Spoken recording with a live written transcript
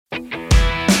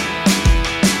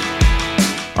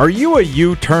Are you a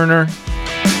U-turner?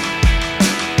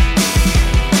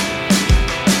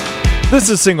 This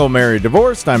is Single, Married,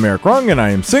 Divorced. I'm Eric Rung, and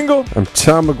I am single. I'm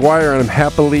Tom McGuire, and I'm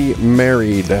happily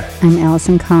married. I'm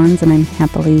Allison Collins, and I'm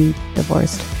happily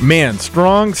divorced. Man,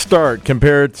 strong start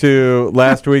compared to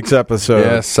last week's episode.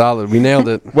 Yeah, solid. We nailed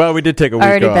it. Well, we did take a week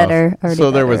Already off. better.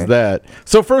 So there was that.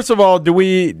 So first of all, do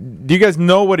you guys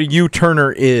know what a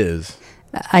U-turner is?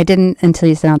 I didn't until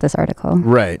you sent out this article.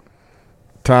 Right.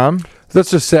 Tom?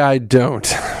 Let's just say I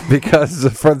don't, because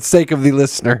for the sake of the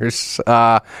listeners,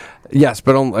 yes,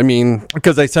 but I mean...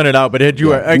 Because I sent it out, but had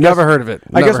you... Yeah, never heard of it.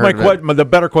 I guess the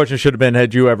better question should have been,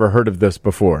 had you ever heard of this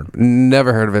before?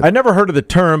 Never heard of it. I never heard of the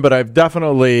term, but I've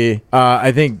definitely,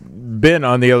 I think, been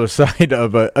on the other side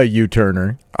of a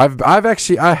U-turner.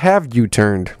 I have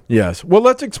U-turned. Yes. Well,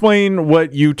 let's explain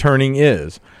what U-turning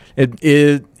is. It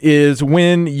is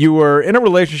when you are in a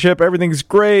relationship, everything's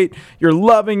great, you're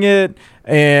loving it,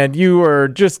 and you are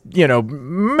just,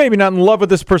 maybe not in love with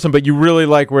this person, but you really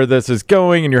like where this is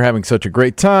going, and you're having such a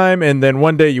great time, and then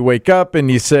one day you wake up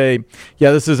and you say,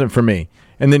 yeah, this isn't for me,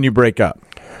 and then you break up.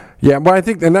 Yeah, but I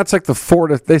think, and that's like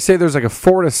they say there's like a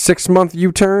 4 to 6 month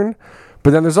U-turn, but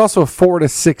then there's also a 4 to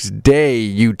 6 day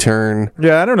U-turn.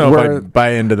 Yeah, I don't know if I buy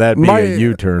into that being a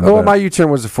U-turn. Well, my U-turn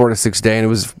was a 4 to 6 day, and it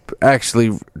was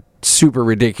actually super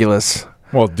ridiculous.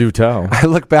 Well, do tell. I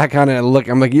look back on it and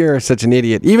I'm like, you're such an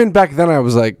idiot. Even back then, I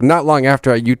was like, not long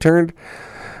after I U-turned,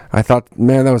 I thought,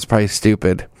 man, that was probably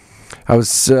stupid. I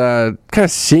was kind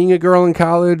of seeing a girl in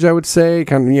college, I would say,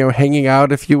 kind of, hanging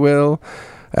out, if you will.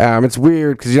 It's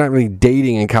weird because you're not really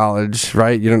dating in college,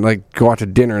 right? You don't like go out to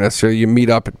dinner necessarily. You meet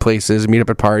up at places, meet up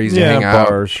at parties, you hang out.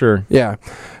 Bars, sure. Yeah,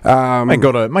 might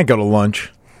go to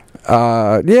lunch.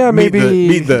 Yeah, maybe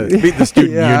meet the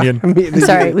student union.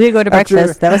 Sorry, we could go to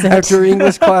breakfast. That was it. After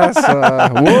English class.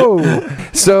 Whoa!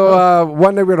 So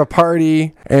one day we were at a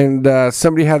party, and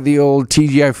somebody had the old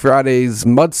TGI Fridays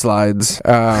mudslides.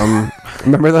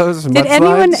 Remember those? Did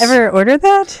anyone ever order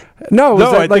that? No,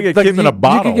 I think it came in a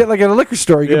bottle. You could get like at a liquor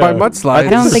store. You could buy mudslides. I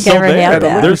don't think I ever had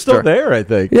that. They're still there, I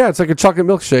think. Yeah, it's like a chocolate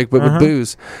milkshake, but with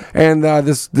booze. And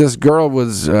this girl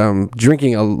was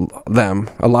drinking a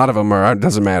lot of them, or it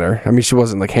doesn't matter. I mean, she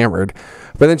wasn't like hammered,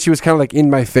 but then she was kind of like in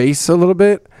my face a little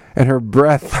bit, and her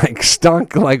breath like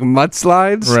stunk like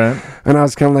mudslides. Right. And I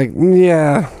was kind of like,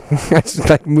 yeah. I just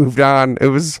like moved on. It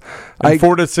was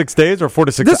 4 to 6 days or 4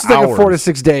 to 6 hours? This is like a 4 to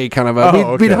 6 day kind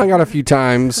of. We'd hung out a few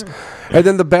times. And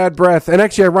then the bad breath, and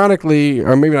actually ironically,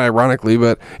 or maybe not ironically,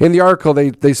 but in the article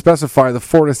they specify the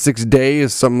 4 to 6 day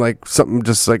is something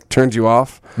just like turns you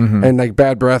off. Mm-hmm. And like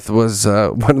bad breath was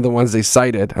one of the ones they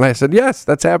cited. And I said, yes,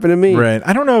 that's happened to me. Right.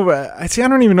 I don't know. I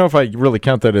don't even know if I really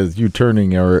count that as you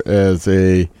turning or as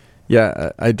a... Yeah,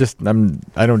 I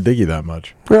don't dig you that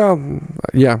much. Well,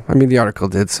 yeah, I mean the article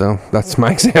did, so that's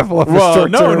my example of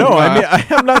short term. No. I mean,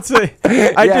 I'm not saying.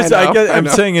 I'm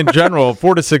saying in general,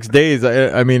 4 to 6 days.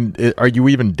 I mean, are you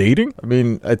even dating? I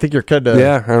mean, I think you're kind of.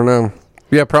 Yeah, I don't know.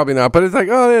 Yeah, probably not. But it's like,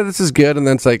 oh yeah, this is good, and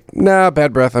then it's like, nah,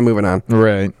 bad breath. I'm moving on.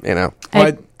 Right.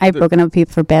 I've broken up with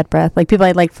people for bad breath, like people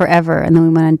I liked forever, and then we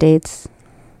went on dates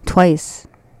twice.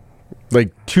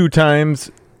 Like 2 times.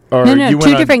 Or no,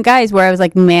 2 different guys where I was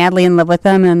like madly in love with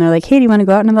them, and they're like, "Hey, do you want to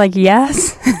go out?" And I'm like,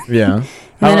 "Yes." Yeah.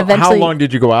 How long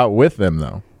did you go out with them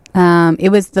though?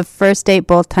 It was the first date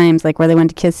both times, like where they went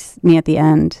to kiss me at the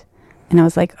end, and I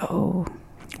was like, "Oh."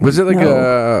 Was it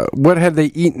like what had they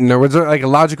eaten, or was there like a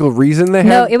logical reason they had?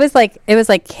 No, it was like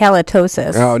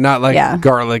halitosis. Oh, not like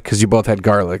garlic because you both had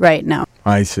garlic. Right. No.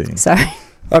 I see. Sorry.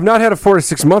 I've not had a 4 to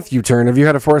 6 month U-turn. Have you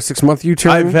had a 4 to 6 month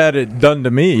U-turn? I've had it done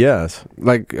to me, yes.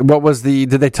 Like, did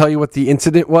they tell you what the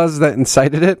incident was that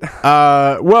incited it?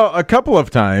 Well, a couple of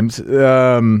times.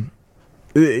 I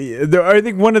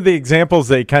think one of the examples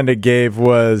they kind of gave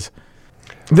was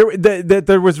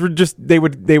there was just they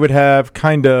would have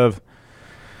kind of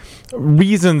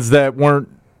reasons that weren't,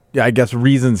 I guess,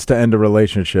 reasons to end a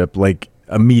relationship, like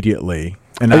immediately.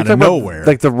 And out of nowhere.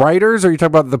 Like the writers, or are you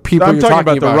talking about the people I'm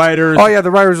talking about? The writers. Oh, yeah,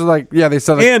 the writers are like, yeah, they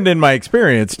said like... And in my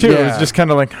experience, too, it was just kind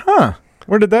of like,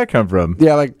 where did that come from?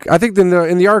 Yeah, like, I think in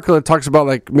the article it talks about,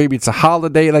 like, maybe it's a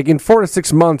holiday. Like, in 4 to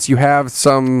 6 months, you have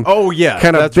some... Oh, yeah,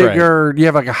 kind of bigger... Right. You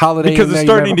have, like, a holiday. Because it's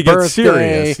starting to get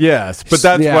serious, yes. But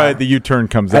that's why the U-turn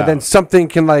comes out. And then something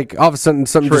can, like, all of a sudden,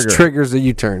 something just triggers the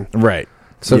U-turn. Right.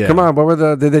 So, come on,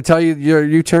 did they tell you your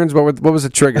U-turns? What was the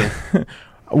trigger?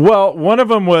 Well, one of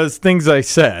them was things I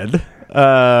said...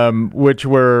 which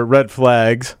were red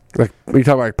flags. Like, are you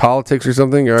talking about like politics or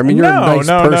something? Or I mean, you're a nice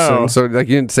person, so like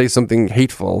you didn't say something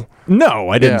hateful. No,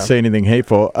 I didn't say anything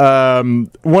hateful.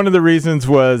 One of the reasons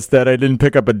was that I didn't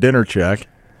pick up a dinner check.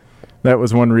 That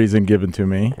was one reason given to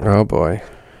me. Oh boy.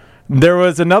 There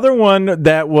was another one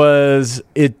that was,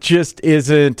 it just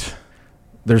isn't,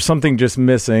 there's something just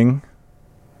missing.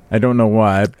 I don't know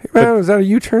why. Man, was that a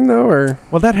U-turn though, or?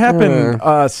 Well, that happened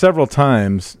several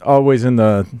times, always in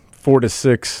the 4 to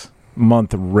 6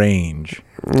 month range.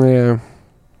 Yeah.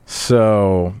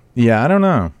 So, yeah, I don't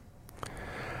know.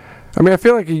 I mean, I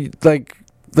feel like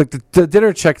the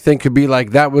dinner check thing could be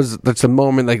like that's a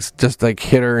moment like just like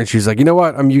hit her and she's like, you know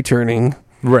what, I'm U-turning.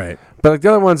 Right. But like the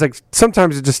other ones, like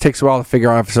sometimes it just takes a while to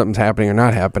figure out if something's happening or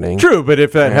not happening. True, but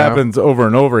if that happens over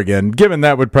and over again, given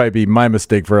that would probably be my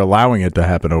mistake for allowing it to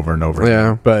happen over and over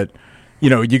again. But,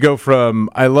 you go from,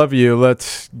 I love you,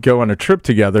 let's go on a trip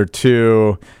together,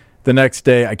 to the next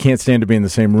day, I can't stand to be in the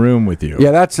same room with you. Yeah,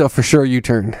 that's a for sure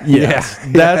U-turn. Yes.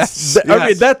 Yeah. That's, Yes. I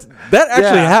mean, that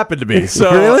actually happened to me.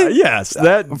 So, Really? Yes.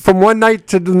 That From one night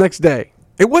to the next day.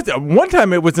 It was, one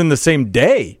time it was in the same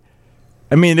day.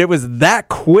 I mean, it was that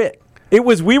quick. It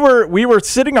was, we were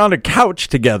sitting on a couch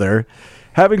together,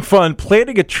 having fun,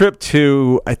 planning a trip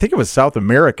to, I think it was South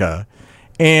America.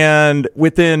 And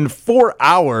within 4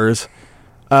 hours,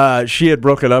 she had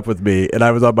broken up with me, and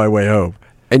I was on my way home.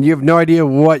 And you have no idea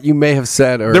what you may have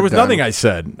said or There was done. nothing I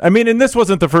said. I mean, and this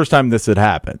wasn't the first time this had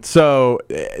happened. So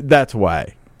that's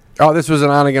why. Oh, this was an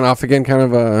on again, off again kind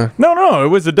of a... No, it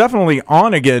was a definitely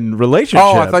on again relationship.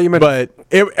 Oh, I thought you meant... But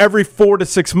every 4 to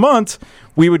 6 months,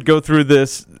 we would go through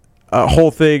this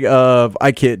whole thing of,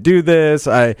 I can't do this,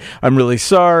 I'm really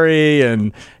sorry,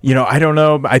 and, I don't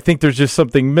know, I think there's just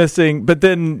something missing. But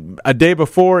then a day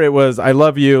before, it was, I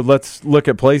love you, let's look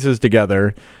at places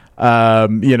together,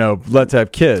 let's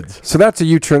have kids. So that's a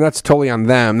U-turn. That's totally on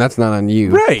them. That's not on you.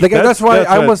 Right. Like, that's why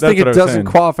I almost think it what I was doesn't saying.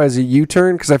 qualify as a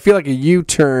U-turn, because I feel like a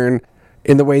U-turn,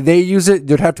 in the way they use it,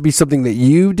 there'd have to be something that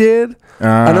you did.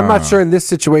 And I'm not sure in this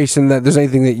situation that there's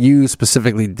anything that you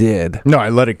specifically did. No, I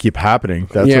let it keep happening.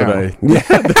 That's what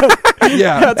I...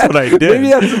 Yeah, That's what I did.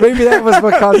 Maybe that was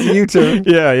what caused the U-turn.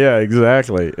 Yeah,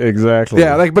 exactly.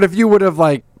 Yeah, like, but if you would have,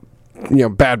 like,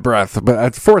 bad breath, but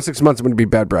at 4 or 6 months it wouldn't be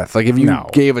bad breath. Like, if you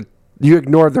you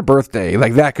ignored their birthday,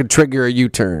 like, that could trigger a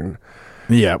U-turn.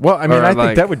 Yeah, well, I mean, Or, I like-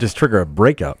 think that would just trigger a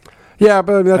breakup. Yeah,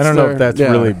 but I mean, that's I don't know if that's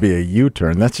really be a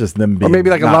U-turn. That's just them being, or maybe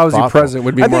like a not lousy thoughtful. present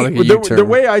would be I more think like a U-turn. the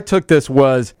way I took this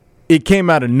was, it came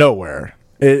out of nowhere.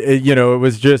 It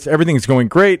was just, everything's going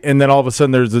great, and then all of a sudden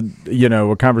there's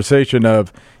a conversation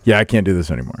of, I can't do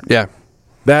this anymore. Yeah.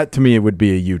 That to me would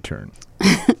be a U-turn.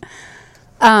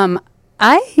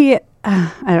 I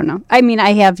don't know. I mean,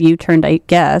 I have U-turned, I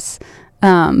guess.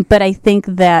 But I think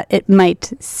that it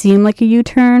might seem like a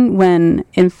U-turn when,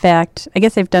 in fact, I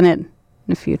guess I've done it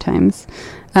a few times.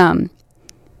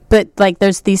 But, like,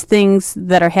 there's these things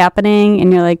that are happening,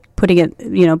 and you're, like, putting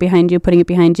it, behind you, putting it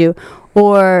behind you.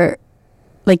 Or,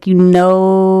 like,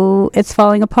 it's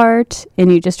falling apart,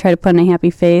 and you just try to put on a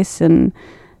happy face and,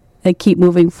 like, keep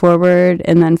moving forward,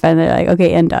 and then finally, like,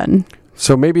 okay, and done.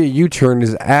 So maybe a U-turn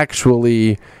is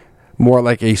actually more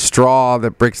like a straw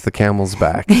that breaks the camel's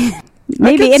back.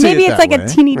 Maybe see it it's that like way. a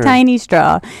teeny tiny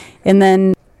straw, and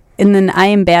then I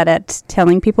am bad at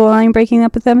telling people when I'm breaking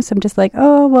up with them. So I'm just like,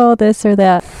 oh well, this or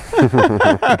that.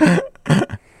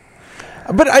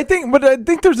 But I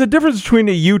think there's a difference between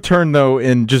a U-turn though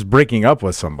and just breaking up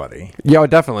with somebody. Yeah,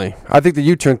 definitely. I think the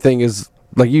U-turn thing is,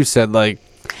 like you said, like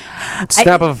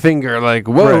snap of a finger, like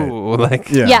whoa, like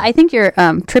Yeah, I think your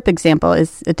trip example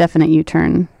is a definite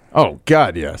U-turn. Oh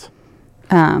God, yes.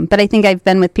 But I think I've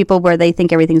been with people where they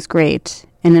think everything's great,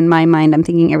 and in my mind, I'm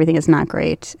thinking everything is not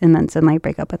great, and then suddenly I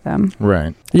break up with them.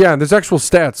 Right. Yeah, there's actual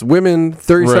stats. Women,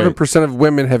 37% of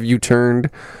women have U-turned.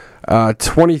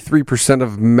 23%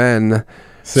 of men.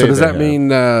 Say So does they that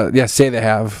have. mean? Say they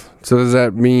have. So does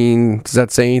that mean? Does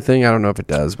that say anything? I don't know if it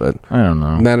does, but I don't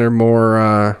know. men are more.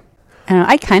 I don't know.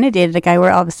 I kind of dated a guy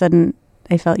where all of a sudden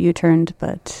I felt U-turned,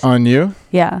 but On you?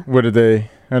 yeah. How did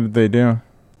they do?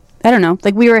 I don't know.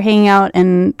 Like, we were hanging out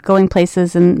and going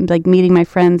places and, like, meeting my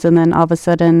friends, and then all of a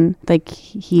sudden, like,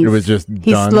 he It was just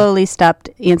he done? slowly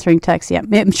stopped answering texts. Yeah,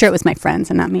 I'm sure it was my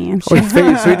friends and not me. I'm Oh, sure.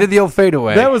 so he did the old fade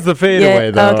away. That was the fade Yeah, away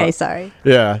though. okay, sorry.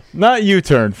 Yeah. Not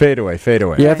U-turn, fade away.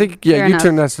 Yeah, I think Fair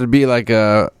U-turn has to be like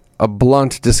a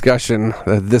blunt discussion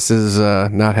that this is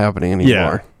not happening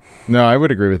anymore. Yeah. No, I would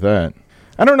agree with that.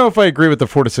 I don't know if I agree with the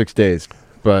 4 to 6 days,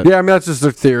 but Yeah, I mean that's just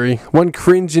their theory. One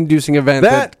cringe-inducing event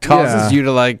that causes you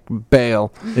to like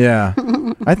bail. yeah.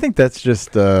 I think that's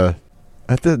just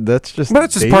that's just But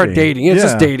that's just part of dating. It's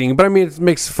just Yeah. dating. But I mean, it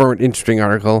makes for an interesting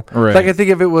article. Right. Like I think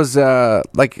if it was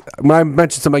like when I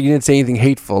mentioned somebody, you didn't say anything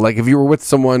hateful. Like if you were with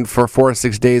someone for 4 or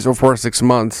 6 days or 4 or 6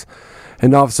 months,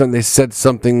 and all of a sudden they said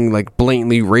something like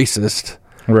blatantly racist,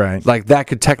 Right. like that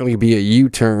could technically be a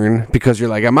U-turn because you're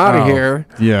like, I'm out of Oh. here.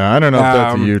 Yeah, I don't know if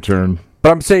that's a Um, U-turn.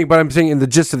 But I'm saying in the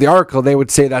gist of the article, they would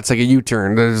say that's like a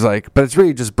U-turn. There's like, but it's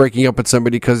really just breaking up with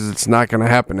somebody because it's not going to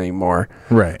happen anymore.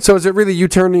 Right. So is it really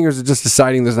U-turning, or is it just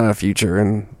deciding there's not a future?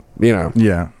 And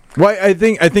Yeah. Well, I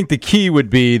think the key would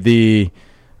be the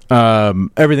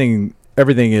everything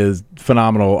is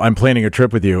phenomenal. I'm planning a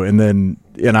trip with you, and then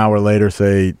an hour later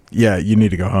say, yeah, you need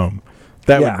to go home.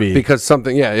 That would be because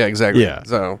something. Yeah, exactly. Yeah.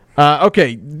 So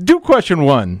okay, do question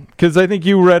 1 because I think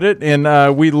you read it,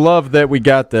 and we love that we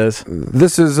got this.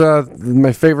 this is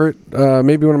my favorite,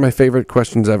 maybe one of my favorite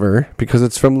questions ever, because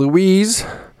it's from Louise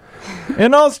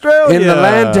In Australia, in the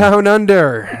land down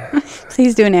under.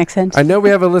 Please do an accent. I know we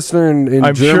have a listener in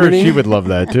I'm Germany. sure she would love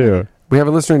that too. We have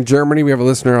a listener in Germany. We have a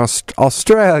listener in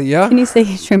Australia. Can you say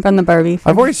shrimp on the Barbie?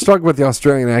 I've always struggled with the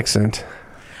Australian accent.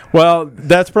 Well,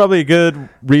 that's probably a good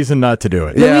reason not to do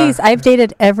it. Yeah. Louise, I've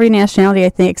dated every nationality, I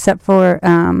think, except for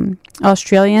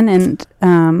Australian and I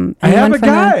have anyone a from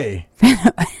guy.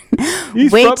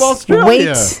 He's Wait, from Australia.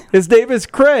 wait. His name is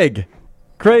Craig.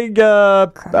 Craig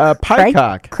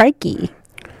Pycock. Crikey.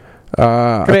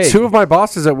 Craig. 2 of my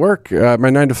bosses at work, my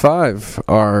 9 to 5,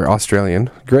 are Australian.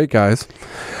 Great guys.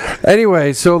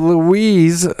 Anyway, so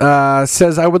Louise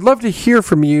says, I would love to hear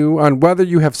from you on whether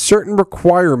you have certain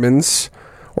requirements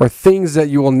or things that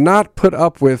you will not put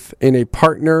up with in a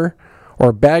partner,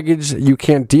 or baggage you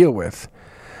can't deal with.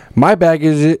 My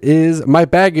baggage is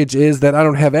that I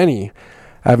don't have any.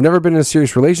 I've never been in a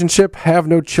serious relationship, have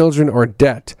no children or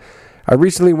debt. I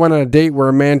recently went on a date where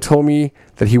a man told me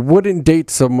that he wouldn't date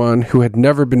someone who had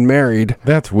never been married.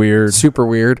 That's weird. Super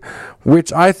weird,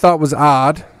 which I thought was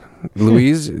odd.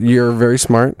 Louise, you're very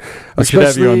smart. We should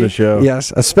have you on the show.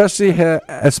 Yes,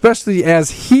 especially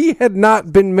as he had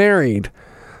not been married.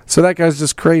 So that guy's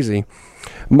just crazy.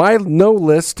 My no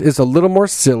list is a little more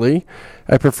silly.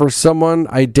 I prefer someone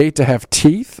I date to have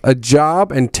teeth, a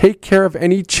job, and take care of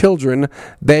any children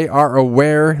they are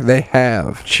aware they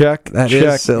have. Check, That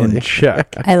check, is silly. and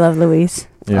check. I love Louise.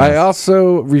 Yes. I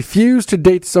also refuse to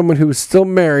date someone who is still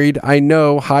married. I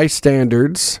know, high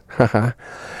standards.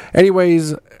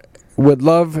 Anyways, would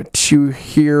love to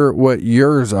hear what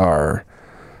yours are.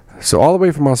 So all the way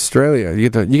from Australia. You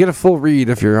get a full read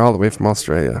if you're all the way from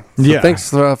Australia. So Yeah. thanks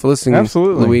for listening,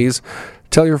 Absolutely. Louise.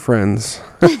 Tell your friends.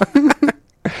 Deal.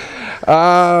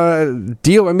 I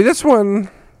mean, this one...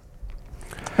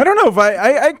 I don't know if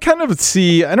I kind of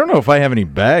see. I don't know if I have any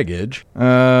baggage.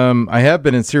 I have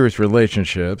been in serious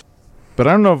relationships, but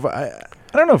I don't know if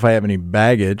I have any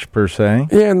baggage per se.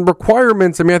 Yeah, and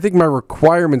requirements. I mean, I think my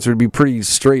requirements would be pretty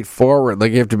straightforward.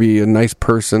 Like, you have to be a nice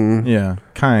person. Yeah,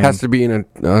 kind. Has to be an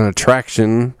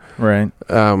attraction. Right.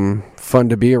 Fun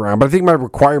to be around. But I think my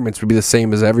requirements would be the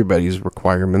same as everybody's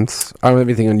requirements. I don't have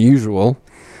anything unusual.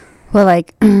 Well,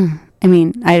 like, I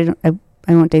mean, I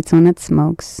won't date someone that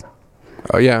smokes.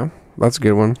 Oh, yeah. That's a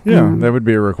good one. Yeah, that would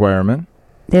be a requirement.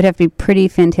 They'd have to be pretty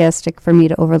fantastic for me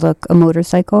to overlook a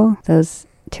motorcycle. Those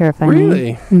terrify me.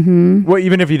 Really? Mm-hmm. Well,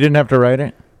 even if you didn't have to ride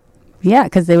it. Yeah,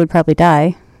 because they would probably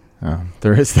die. Oh,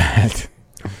 there is that.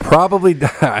 Probably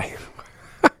die.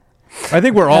 I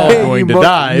think we're all going to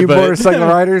die. You but motorcycle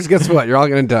riders, guess what? You're all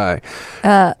going to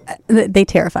die. They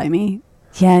terrify me.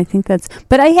 Yeah, I think that's...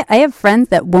 But I have friends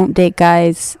that won't date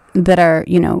guys that are,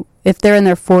 if they're in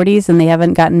their 40s and they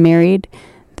haven't gotten married,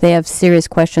 they have serious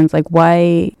questions like,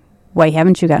 why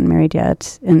haven't you gotten married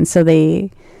yet? And so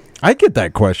they... I get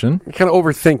that question. You kind of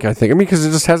overthink, I think. I mean, because it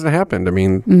just hasn't happened. I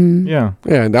mean, Yeah.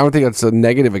 yeah, I don't think that's a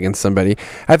negative against somebody.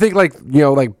 I think, like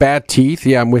bad teeth.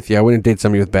 Yeah, I'm with you. I wouldn't date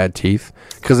somebody with bad teeth.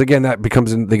 Because, again, that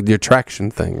becomes the attraction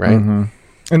thing, right? Mm-hmm.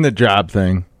 And the job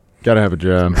thing. Got to have a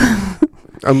job.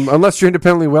 Unless you're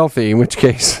independently wealthy, in which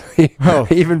case,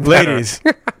 even better. Ladies,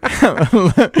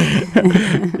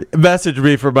 message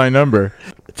me for my number.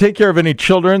 Take care of any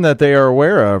children that they are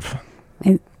aware of.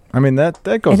 I mean, that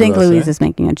goes I think without Louise saying. is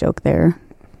making a joke there.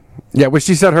 Yeah, which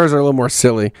she said hers are a little more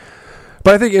silly.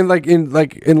 But I think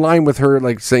in line with her,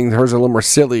 like, saying hers are a little more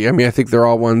silly. I mean, I think they're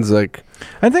all ones like...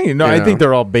 I think I think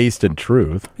they're all based in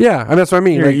truth. Yeah, and that's what I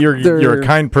mean. You're a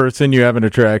kind person. You have an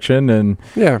attraction, and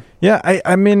yeah.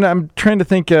 I mean, I'm trying to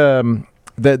think. That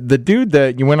the dude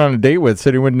that you went on a date with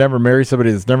said he would never marry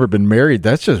somebody that's never been married.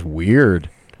 That's just weird.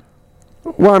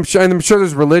 Well, I'm sure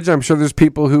there's religion. I'm sure there's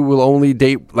people who will only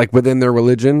date like within their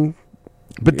religion.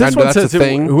 But this And one that's a says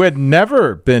thing. who had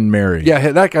never been married.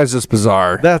 Yeah, that guy's just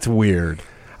bizarre. That's weird.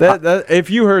 That if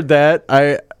you heard that,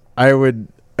 I would.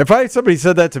 If somebody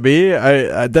said that to me,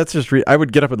 that's just I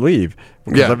would get up and leave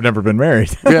because I've never been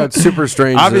married. Yeah, it's super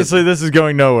strange. Obviously, this is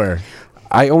going nowhere.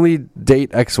 I only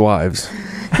date ex-wives.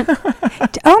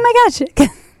 Oh my gosh.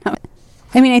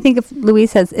 I mean, I think if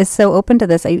Louise is so open to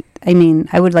this, I mean,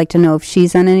 I would like to know if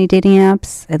she's on any dating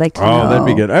apps. I'd like to know. Oh, that'd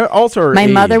be good. Also, her my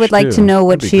age, mother would like too. to know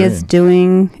what That'd be she is great.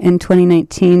 doing in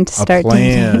 2019 to start A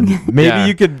plan. dating. Maybe Yeah.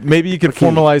 you could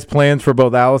formalize plans for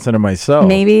both Allison and myself.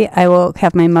 Maybe I will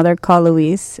have my mother call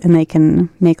Louise, and they can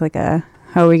make like a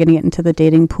how are we going to get into the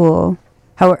dating pool?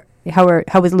 How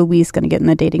is Louise going to get in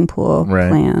the dating pool Right.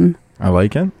 plan? I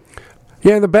like it.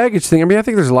 Yeah, and the baggage thing. I mean, I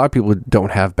think there's a lot of people who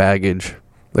don't have baggage.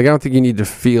 Like, I don't think you need to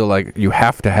feel like you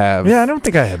have to have. Yeah, I don't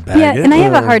think I have baggage. Yeah, and I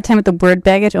have a hard time with the word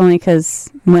baggage only because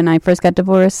when I first got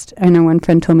divorced, I know one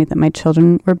friend told me that my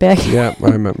children were baggage. Yeah, I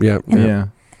remember. Yeah. Yeah.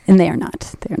 And they are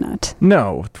not. They are not.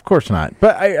 No, of course not.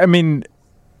 But I mean,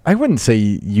 I wouldn't say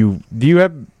you. Do you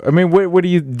have? I mean, what do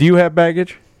you have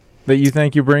baggage that you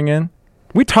think you bring in?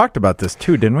 We talked about this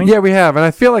too, didn't we? Yeah, we have. And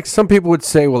I feel like some people would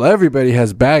say, well, everybody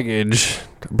has baggage.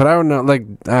 But I don't know. Like,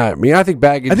 I mean, I think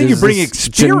baggage I think you is bring this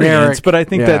experience, generic, but I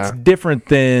think yeah. that's different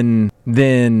than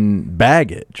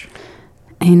baggage.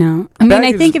 I know. I mean, I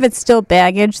Baggage- think if it's still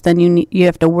baggage, then you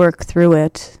have to work through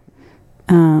it.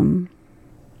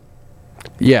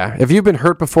 Yeah, if you've been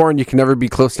hurt before and you can never be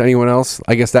close to anyone else,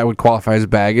 I guess that would qualify as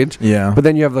baggage. Yeah. But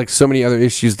then you have like so many other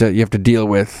issues that you have to deal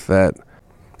with that.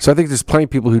 So I think there's plenty of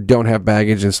people who don't have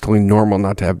baggage and it's totally normal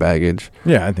not to have baggage.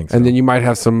 Yeah, I think so. And then you might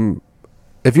have some.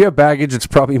 If you have baggage, it's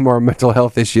probably more a mental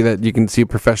health issue that you can see a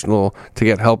professional to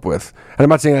get help with. And I'm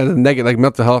not saying that as a negative. Like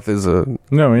mental health is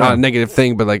not a negative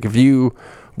thing, but like if you,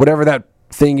 whatever that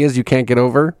thing is, you can't get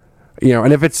over. You know,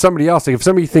 and if it's somebody else, like if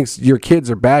somebody thinks your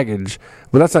kids are baggage,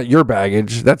 well, that's not your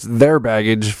baggage. That's their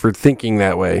baggage for thinking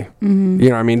that way. Mm-hmm. You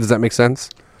know what I mean? Does that make sense?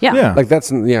 Yeah. Like that's,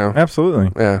 you know,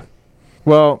 Absolutely. yeah.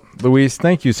 Well, Louise,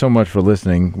 thank you so much for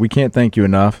listening. We can't thank you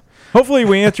enough. Hopefully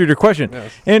we answered your question.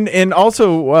 Yes. And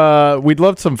also, we'd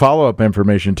love some follow-up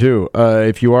information, too.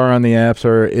 If you are on the apps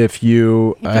or if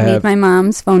you You can leave have my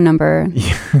mom's phone number.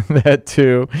 that,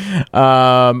 too.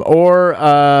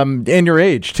 And your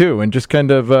age, too, and just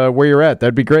kind of where you're at.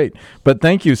 That'd be great. But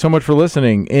thank you so much for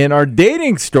listening. And our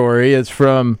dating story is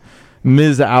from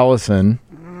Ms. Allison.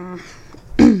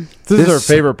 This is our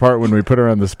favorite part when we put her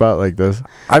on the spot like this.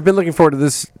 I've been looking forward to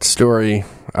this story.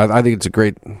 I think it's a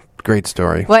great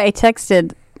story. Well, I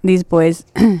texted these boys.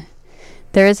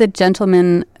 There is a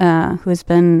gentleman who's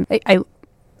been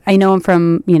I know him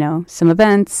from, some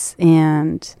events,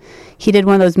 and he did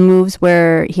one of those moves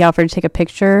where he offered to take a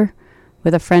picture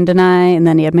with a friend and I, and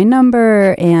then he had my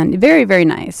number, and very, very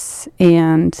nice.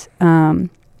 And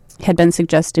had been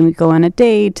suggesting we go on a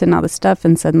date and all this stuff,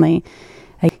 and suddenly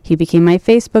he became my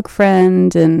Facebook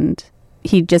friend, and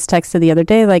he just texted the other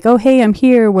day like, oh, hey, I'm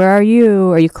here. Where are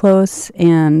you? Are you close?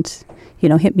 And,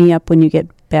 hit me up when you get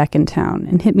back in town.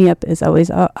 And hit me up is always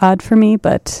odd for me,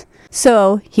 but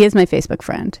so he is my Facebook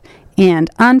friend. And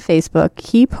on Facebook,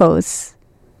 he posts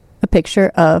a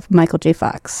picture of Michael J.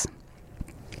 Fox,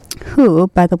 who,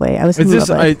 by the way, I was in love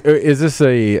with. Is this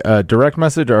a direct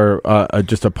message or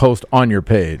just a post on your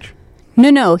page?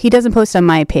 No, he doesn't post on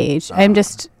my page. I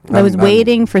was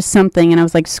waiting for something, and I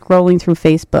was like scrolling through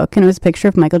Facebook, and it was a picture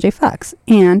of Michael J. Fox.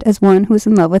 And as one who was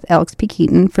in love with Alex P.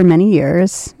 Keaton for many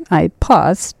years, I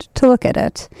paused to look at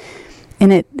it.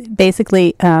 And it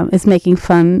basically is making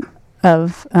fun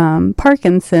of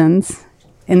Parkinson's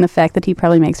and the fact that he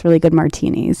probably makes really good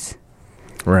martinis.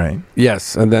 Right.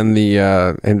 Yes, and then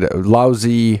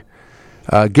lousy,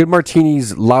 good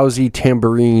martinis, lousy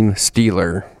tambourine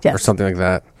stealer, or Yes. something like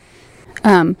that.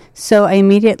 So I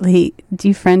immediately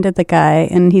defriended the guy,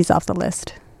 and he's off the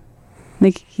list.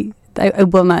 Like I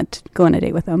will not go on a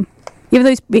date with him, even though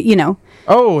he's,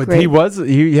 Oh, Great.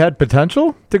 he had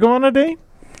potential to go on a date?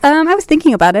 I was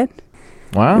thinking about it.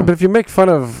 Wow. Yeah, but if you make fun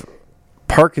of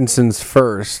Parkinson's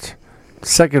first,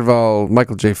 second of all,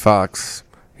 Michael J. Fox,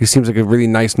 he seems like a really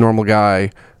nice, normal guy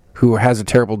who has a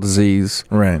terrible disease.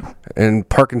 Right. And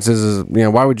Parkinson's is,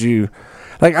 why would you,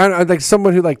 like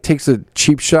someone who like takes a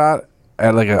cheap shot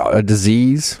at like a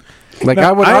disease. Like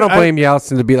No, I don't blame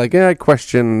Allison to be like, I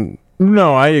question.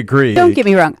 No, I agree. Don't get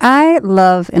me wrong. I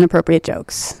love inappropriate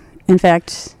jokes. In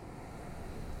fact,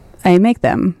 I make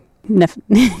them.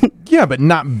 Yeah, but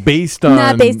not based on...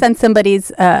 Not based on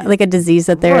somebody's, like a disease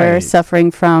that they're Right.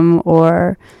 suffering from,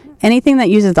 or anything that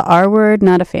uses the R word,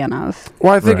 not a fan of.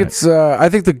 Well, I think Right. I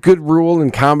think the good rule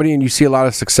in comedy, and you see a lot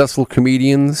of successful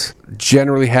comedians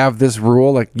generally have this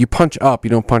rule, like you punch up, you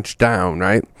don't punch down,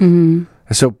 right? Mm-hmm.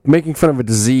 So making fun of a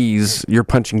disease, you're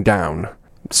punching down.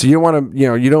 So you don't want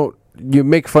to, you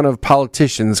make fun of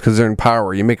politicians because they're in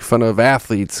power. You make fun of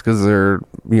athletes because they're,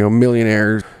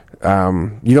 millionaires.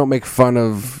 You don't make fun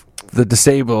of the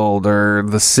disabled or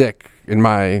the sick in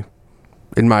my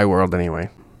world anyway.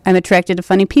 I'm attracted to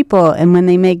funny people, and when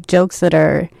they make jokes that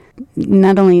are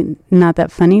not only not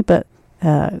that funny, but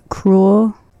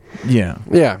cruel. Yeah.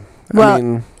 Yeah. Well, I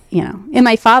mean, you know, and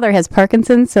my father has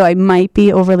Parkinson's, so I might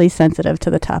be overly sensitive to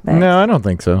the topic. No, I don't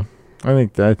think so. I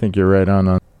think you're right on.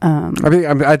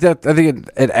 I think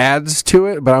it adds to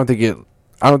it, but I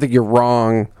don't think you're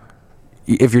wrong.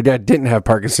 If your dad didn't have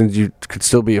Parkinson's, you could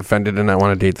still be offended and not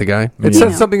want to date the guy. It Yeah.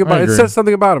 says something about I agree. it says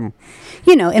something about him.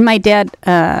 You know, and my dad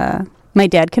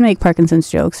can make Parkinson's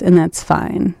jokes, and that's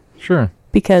fine Sure.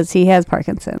 because he has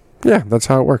Parkinson's. Yeah, that's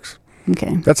how it works.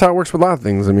 Okay. That's how it works with a lot of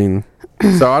things. I mean,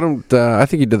 so I don't. I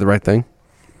think you did the right thing.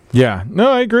 Yeah.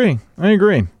 No, I agree. All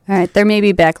right. There may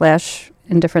be backlash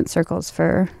in different circles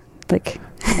for like.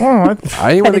 Oh,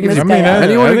 Anyone that think gives this you, guy-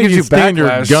 anyone I that think gives you you stand your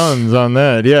backlash, guns on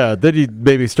that. Yeah. Then you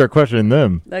maybe start questioning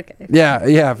them. Okay.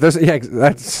 Yeah. That's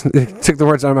it took the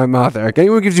words out of my mouth, Eric.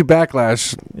 Anyone who gives you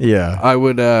backlash, Yeah. I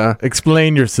would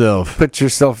Explain yourself. put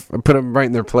them right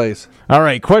in their place. All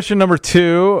right. Question number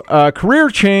 2. Career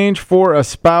change for a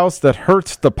spouse that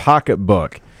hurts the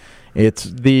pocketbook. It's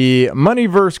the money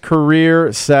versus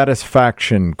career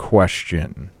satisfaction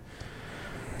question.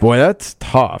 Boy, that's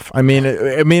tough. I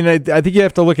think you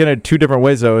have to look at it 2 different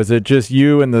ways, though. Is it just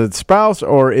you and the spouse,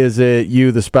 or is it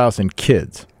you, the spouse, and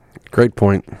kids? Great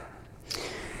point.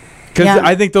 Because Yeah.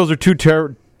 I think those are 2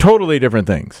 totally different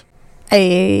things.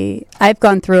 I've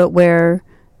gone through it where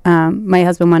my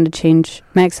ex-husband wanted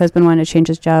to change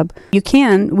his job.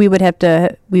 We would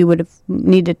have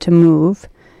needed to move,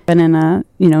 been in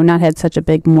not had such a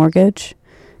big mortgage,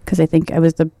 because I think I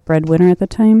was the breadwinner at the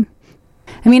time.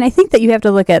 I mean, I think that you have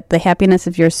to look at the happiness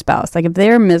of your spouse. Like if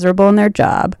they're miserable in their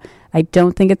job, I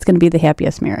don't think it's going to be the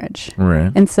happiest marriage.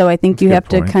 Right. And so I think That's a you good have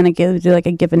to point. kind of do like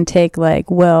a give and take,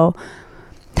 like, well,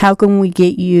 how can we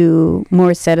get you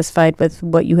more satisfied with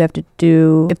what you have to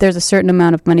do? If there's a certain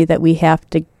amount of money that we have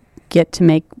to get to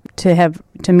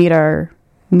meet our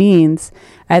means,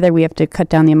 either we have to cut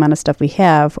down the amount of stuff we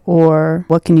have, or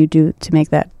what can you do to make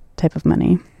that type of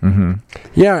money? Mm-hmm.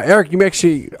 Yeah, Eric,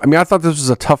 I thought this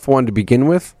was a tough one to begin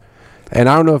with. And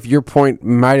I don't know if your point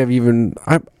might have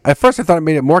at first I thought it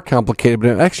made it more complicated, but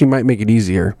it actually might make it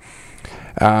easier.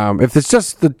 If it's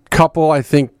just the couple, I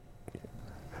think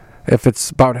if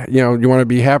it's about, you want to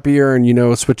be happier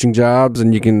and, switching jobs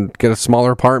and you can get a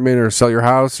smaller apartment or sell your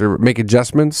house or make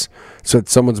adjustments so that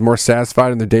someone's more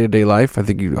satisfied in their day-to-day life, I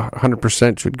think you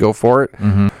 100% should go for it.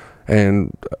 Mm-hmm.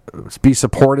 And be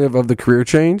supportive of the career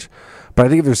change. But I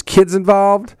think if there's kids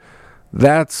involved,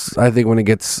 that's, I think, when it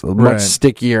gets much Right.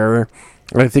 stickier.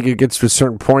 I think it gets to a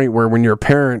certain point where when you're a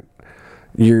parent,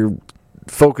 your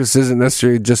focus isn't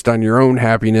necessarily just on your own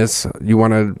happiness. You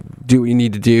want to do what you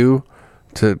need to do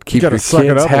to keep gotta your suck it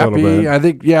kids up a little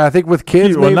happy. bit. I think with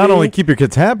kids, Well, not maybe- only keep your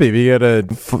kids happy, but you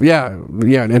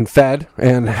gotta. and fed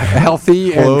and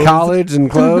healthy and Clothed. college and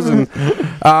clothes and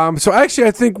so actually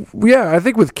I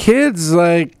think with kids,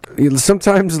 like,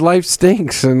 sometimes life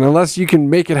stinks, and unless you can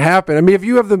make it happen, I mean, if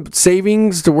you have the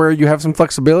savings to where you have some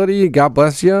flexibility, God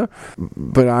bless you.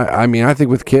 But I think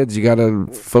with kids you got to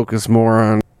focus more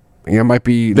on, it might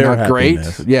be Their not great.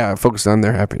 happiness. Yeah, focus on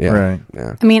their happiness. Yeah. Right.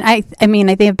 Yeah. I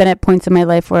think I've been at points in my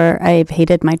life where I've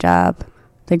hated my job,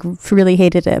 like really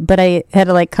hated it. But I had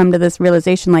to come to this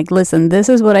realization, like, listen, this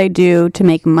is what I do to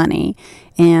make money,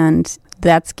 and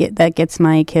that gets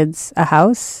my kids a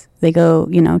house. They go,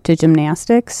 to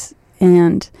gymnastics,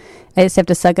 and I just have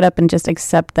to suck it up and just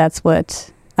accept that's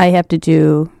what I have to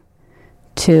do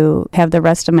to have the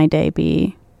rest of my day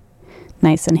be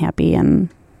nice and happy and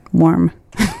warm.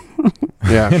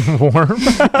 Yeah. Warm.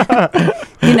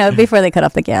 Before they cut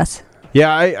off the gas.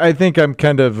 Yeah, I think I'm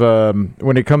kind of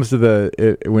when it comes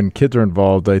to when kids are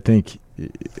involved, I think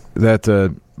that's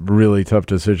a really tough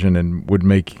decision and would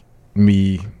make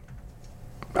me.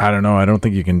 I don't know. I don't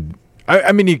think you can.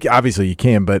 I mean, obviously you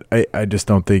can, but I just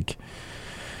don't think.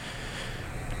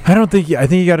 I think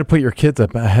you got to put your kids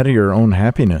up ahead of your own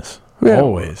happiness. Yeah.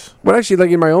 Always. But actually,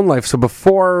 like in my own life, so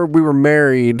before we were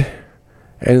married,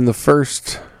 and in the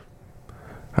first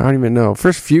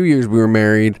few years we were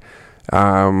married,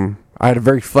 I had a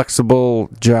very flexible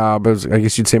job. I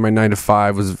guess you'd say my 9 to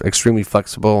 5 was extremely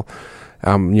flexible.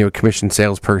 Commission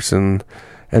salesperson.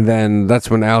 And then that's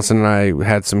when Allison and I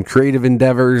had some creative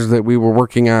endeavors that we were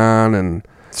working on. And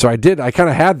so I kind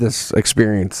of had this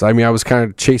experience. I mean, I was kind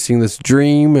of chasing this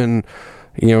dream, and,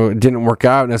 it didn't work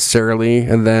out necessarily.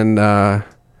 And then a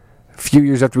few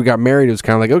years after we got married, it was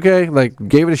kind of like, okay,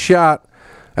 gave it a shot.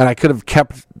 And I could have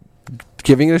kept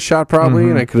giving it a shot probably,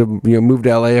 and I could have moved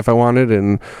to LA if I wanted,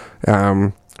 and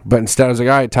but instead I was like,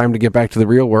 all right, time to get back to the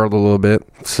real world a little bit.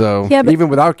 So even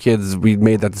without kids, we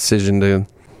made that decision to.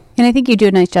 And I think you do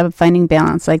a nice job of finding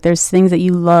balance. Like, there's things that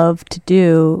you love to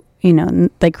do,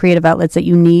 like creative outlets that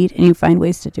you need, and you find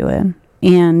ways to do it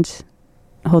and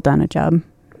hold down a job,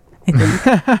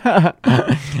 I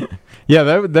think. Yeah,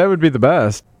 that would be the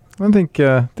best. I think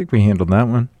we handled that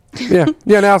one. Yeah.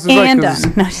 Now it's And like,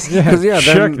 done. No, just kidding. because then,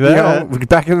 Check that.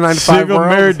 back in the 9 to 5 Single, world,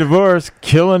 married, divorce,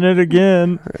 killing it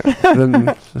again. then,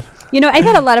 I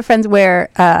had a lot of friends where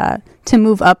to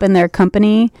move up in their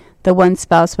company, the one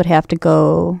spouse would have to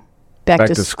go back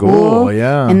to school.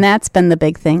 Yeah, And that's been the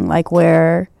big thing, like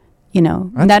where,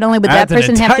 not only would that Adds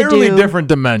person an have to entirely do different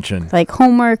dimension. like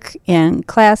homework and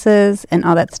classes and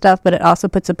all that stuff, but it also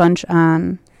puts a bunch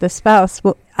on the spouse.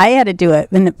 Well, I had to do it,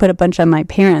 and it put a bunch on my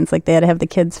parents. Like they had to have the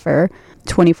kids for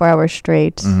 24 hours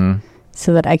straight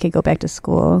so that I could go back to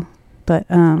school. But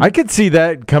I could see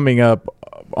that coming up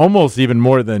almost even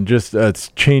more than just a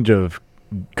change of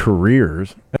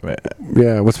careers.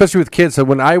 yeah, well, especially with kids. So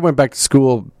when I went back to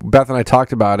school, Beth and I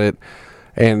talked about it,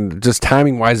 and just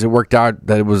timing wise, it worked out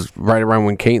that it was right around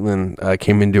when Caitlin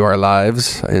came into our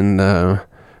lives a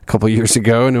couple of years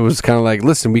ago, and it was kind of like,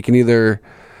 listen, we can either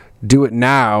do it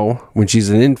now when she's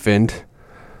an infant,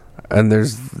 and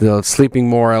there's the sleeping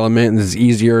more element, and it's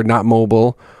easier, not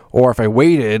mobile, or if I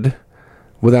waited,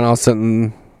 well, then all of a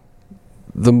sudden,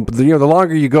 the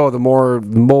longer you go, the more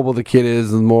mobile the kid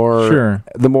is, the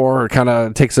more kind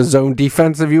of takes a zone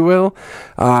defense, if you will.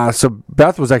 So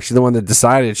Beth was actually the one that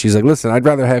decided. She's like, listen, I'd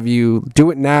rather have you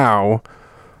do it now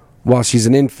while she's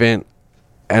an infant,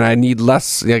 and I need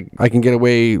less. Like, I can get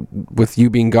away with you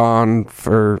being gone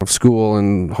for school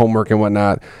and homework and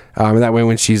whatnot. And that way,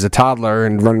 when she's a toddler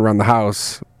and running around the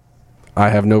house, I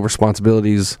have no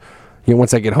responsibilities.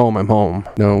 Once I get home, I'm home.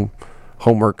 No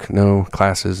homework, no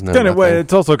classes, no nothing.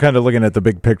 It's also kind of looking at the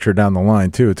big picture down the line,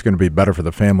 too. It's going to be better for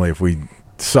the family if we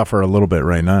suffer a little bit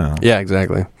right now. Yeah,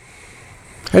 exactly.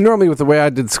 And normally with the way I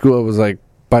did school, it was like,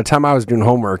 by the time I was doing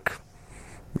homework,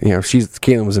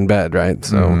 Caitlin was in bed, right?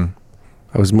 So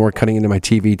I was more cutting into my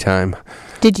TV time.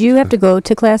 did you have to go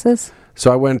to classes?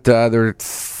 So I went, there were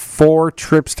 4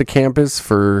 trips to campus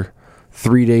for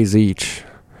 3 days each.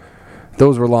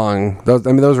 Those were long. Those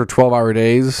were 12-hour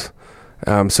days.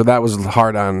 So that was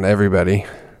hard on everybody.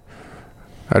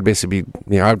 I'd basically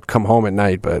be, I'd come home at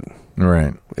night, but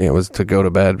Right. it was to go to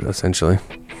bed, essentially.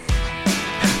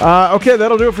 Okay,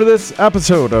 that'll do it for this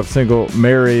episode of Single,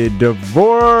 Married,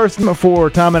 Divorced. For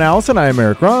Tom and Allison, I am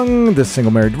Eric Rung. This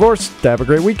Single, Married, Divorced. Have a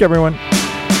great week, everyone.